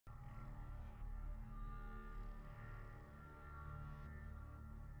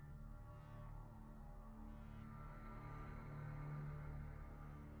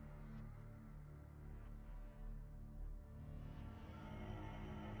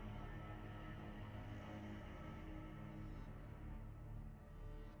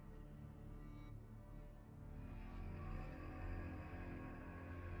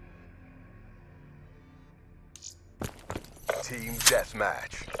Team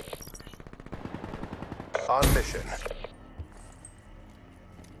Deathmatch. On mission.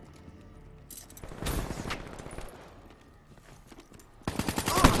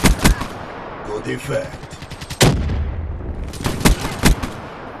 Good effect.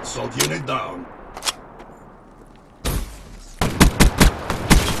 Assault unit down.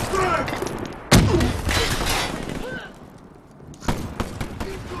 Track!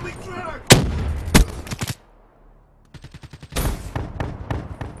 Incoming track!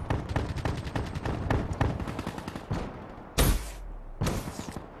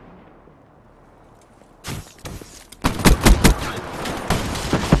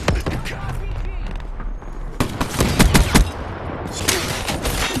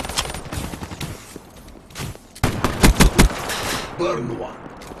 Burn one.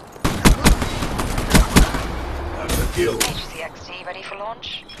 That's a kill. HCXD ready for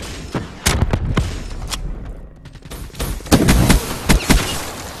launch?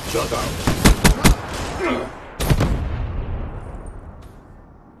 Shut down.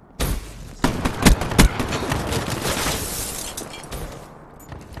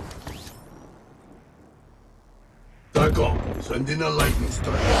 TACOM, send in a lightning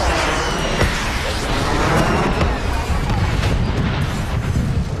strike.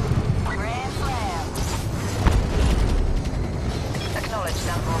 Grand slam. Acknowledge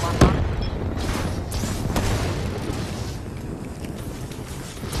Sample 1-1.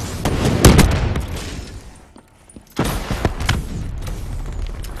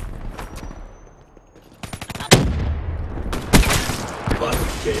 Battle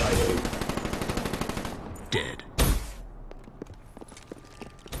KIA. Dead.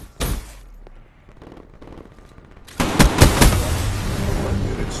 One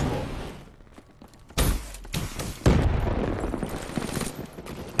minute small.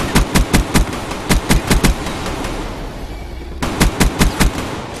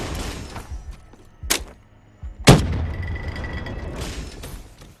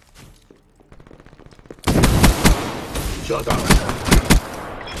 Shut down.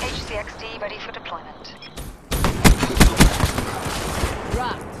 HCXD ready for deployment.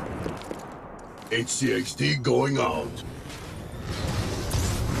 HCXD going out.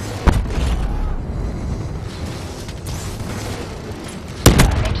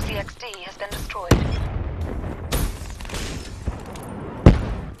 HCXD has been destroyed.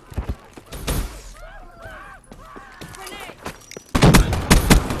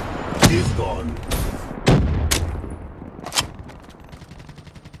 He's gone.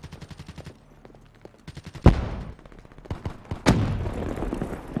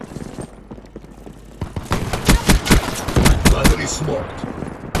 Battery smoked.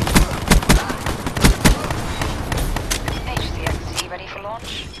 HCXD ready for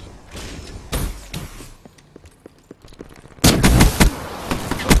launch?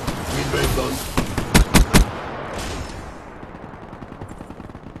 Midway done.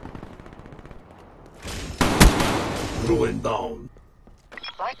 Ruin down.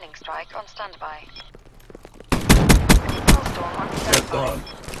 Lightning strike on standby. Hellstorm on Get standby. done.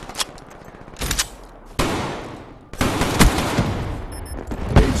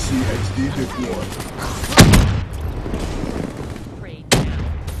 HCXD deployed.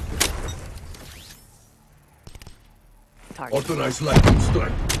 Authorized lightning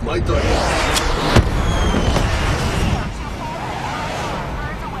strike. My turn.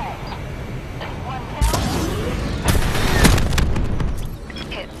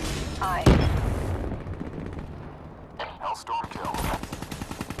 Hit. Aye. Hellstorm kill.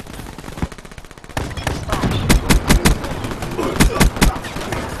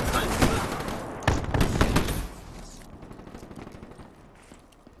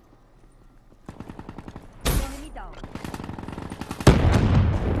 Enemy down.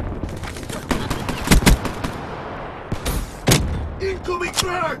 Incoming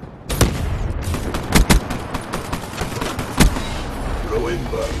track! Ruin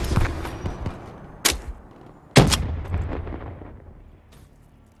burn.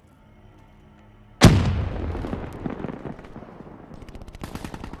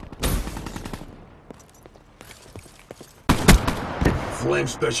 Flame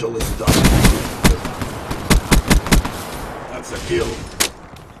specialist done. That's a kill.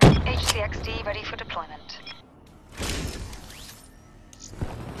 HCXD ready for deployment.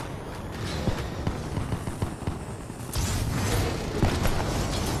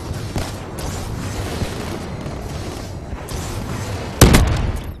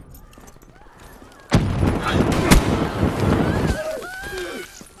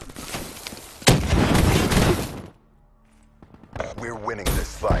 We're winning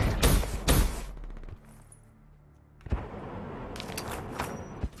this fight.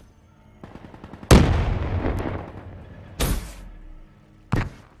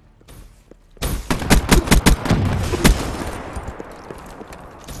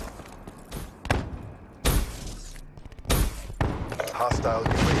 Hostile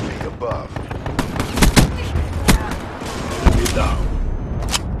UAV above. Enemy down.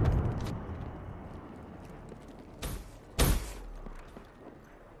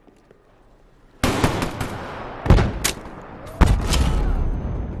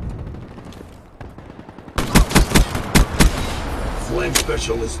 Flank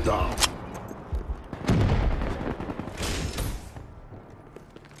specialist down.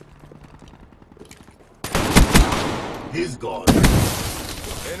 He's gone.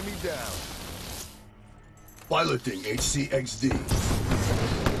 Enemy down. Piloting HCXD.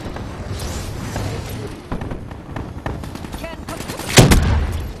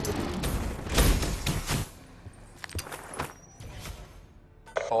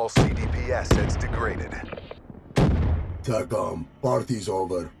 All CDP assets degraded. TACOM, party's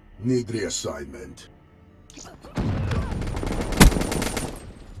over. Need reassignment.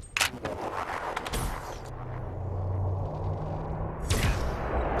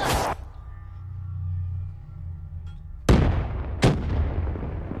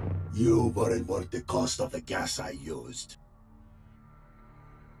 You weren't worth the cost of the gas I used.